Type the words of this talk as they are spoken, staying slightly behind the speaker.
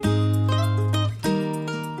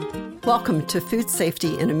Welcome to Food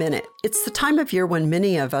Safety in a Minute. It's the time of year when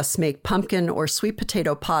many of us make pumpkin or sweet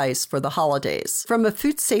potato pies for the holidays. From a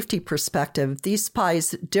food safety perspective, these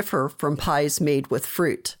pies differ from pies made with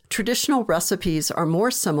fruit. Traditional recipes are more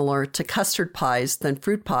similar to custard pies than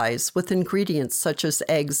fruit pies with ingredients such as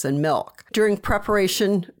eggs and milk. During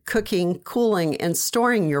preparation, cooking, cooling, and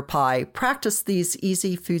storing your pie, practice these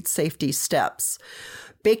easy food safety steps.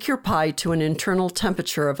 Bake your pie to an internal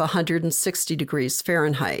temperature of 160 degrees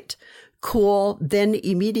Fahrenheit. Cool, then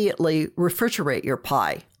immediately refrigerate your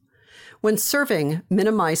pie. When serving,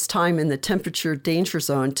 minimize time in the temperature danger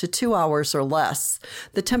zone to 2 hours or less.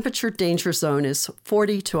 The temperature danger zone is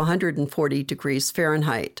 40 to 140 degrees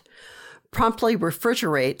Fahrenheit. Promptly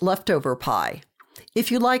refrigerate leftover pie.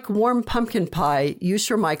 If you like warm pumpkin pie, use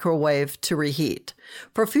your microwave to reheat.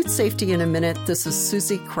 For Food Safety in a Minute, this is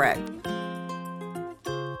Susie Craig.